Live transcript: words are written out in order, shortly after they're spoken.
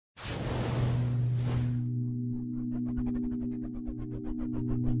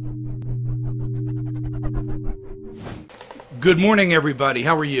Good morning, everybody.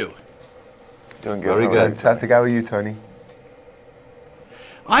 How are you? Doing good. Very good. Fantastic. How are you, Tony?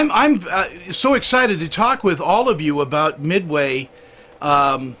 I'm so excited to talk with all of you about Midway.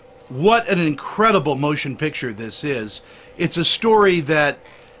 What an incredible motion picture this is. It's a story that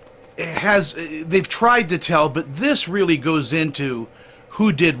they've tried to tell, but this really goes into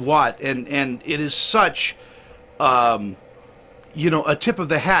who did what, and it is such, a tip of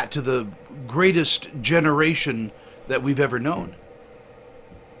the hat to the greatest generation that we've ever known.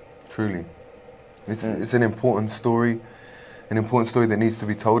 Truly. It's an important story that needs to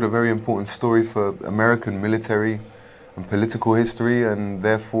be told, a very important story for American military and political history, and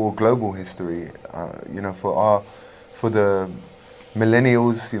therefore global history. For the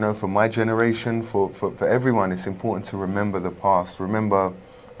millennials, for my generation, for everyone, it's important to remember the past, remember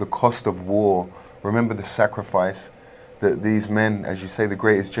the cost of war, remember the sacrifice that these men, as you say, the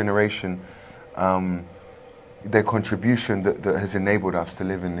greatest generation, their contribution that has enabled us to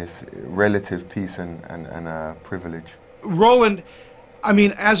live in this relative peace and privilege. Roland, I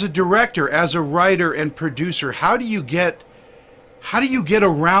mean, as a director, as a writer and producer, how do you get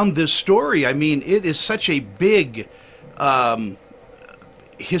around this story? I mean, it is such a big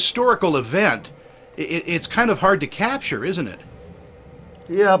historical event. It's kind of hard to capture, isn't it?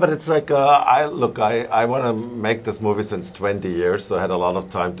 Yeah, but it's like, I want to make this movie since 20 years, so I had a lot of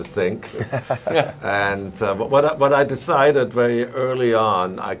time to think. And what I decided very early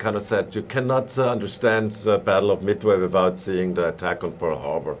on, I kind of said, you cannot understand the Battle of Midway without seeing the attack on Pearl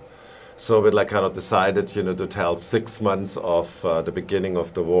Harbor. So we kind of decided, to tell 6 months of the beginning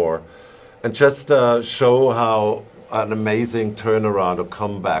of the war, and just show how an amazing turnaround or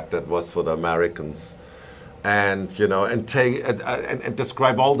comeback that was for the Americans. And and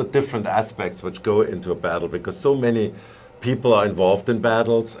describe all the different aspects which go into a battle, because so many people are involved in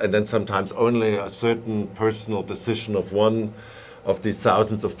battles, and then sometimes only a certain personal decision of one of these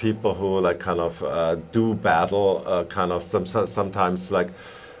thousands of people who do battle sometimes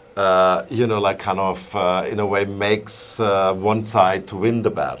in a way makes one side to win the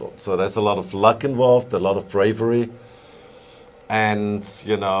battle. So there's a lot of luck involved, a lot of bravery, and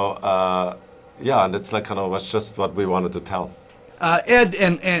yeah, and it's was just what we wanted to tell. Ed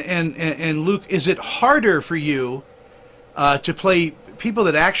and Luke, is it harder for you to play people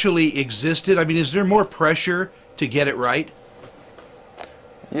that actually existed? I mean, is there more pressure to get it right?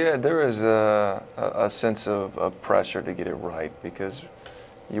 Yeah, there is a sense of pressure to get it right, because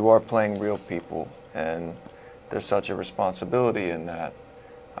you are playing real people, and there's such a responsibility in that.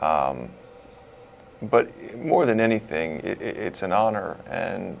 But more than anything, it's an honor,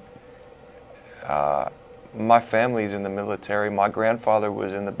 and my family's in the military. My grandfather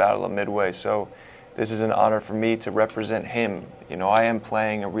was in the Battle of Midway, so this is an honor for me to represent him. I am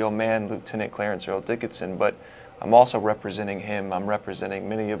playing a real man, Lieutenant Clarence Earl Dickinson, but I'm also representing him. I'm representing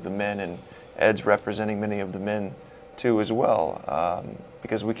many of the men, and Ed's representing many of the men too as well,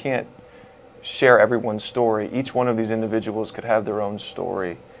 because we can't share everyone's story. Each one of these individuals could have their own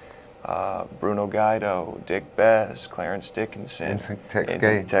story. Bruno Guido, Dick Bess, Clarence Dickinson,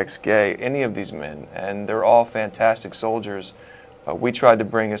 Tex Gay, any of these men, and they're all fantastic soldiers. We tried to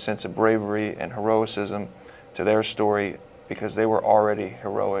bring a sense of bravery and heroicism to their story, because they were already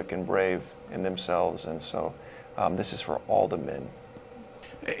heroic and brave in themselves, and so this is for all the men.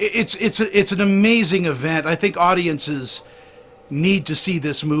 It's an amazing event. I think audiences need to see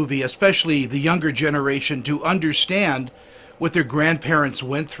this movie, especially the younger generation, to understand what their grandparents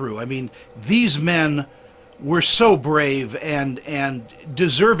went through. I mean, these men were so brave and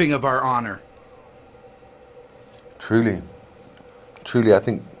deserving of our honor. Truly. Truly, I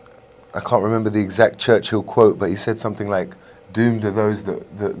think, I can't remember the exact Churchill quote, but he said something like, "Doomed are those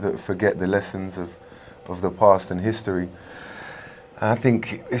that forget the lessons of the past and history." And I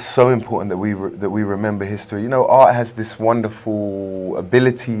think it's so important that we remember history. Art has this wonderful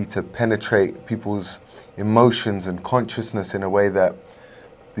ability to penetrate people's emotions and consciousness in a way that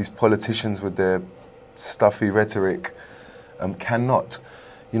these politicians with their stuffy rhetoric cannot.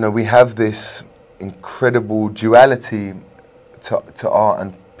 We have this incredible duality to art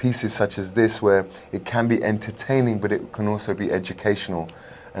and pieces such as this, where it can be entertaining, but it can also be educational,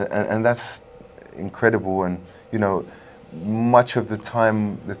 and that's incredible. And much of the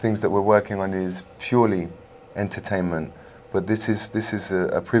time, the things that we're working on is purely entertainment, but this is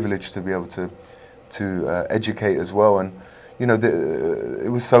a privilege to be able to educate as well. And it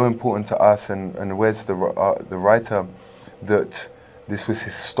was so important to us and Wes, the writer, that this was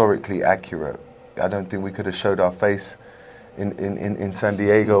historically accurate. I don't think we could have showed our face in San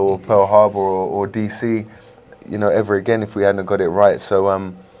Diego or Pearl Harbor or DC, ever again if we hadn't got it right. So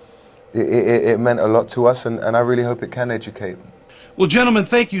it meant a lot to us, and I really hope it can educate. Well, gentlemen,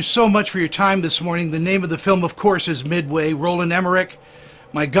 thank you so much for your time this morning. The name of the film, of course, is Midway. Roland Emmerich,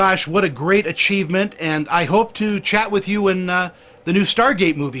 my gosh, what a great achievement, and I hope to chat with you when the new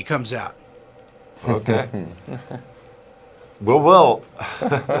Stargate movie comes out. Okay. We will.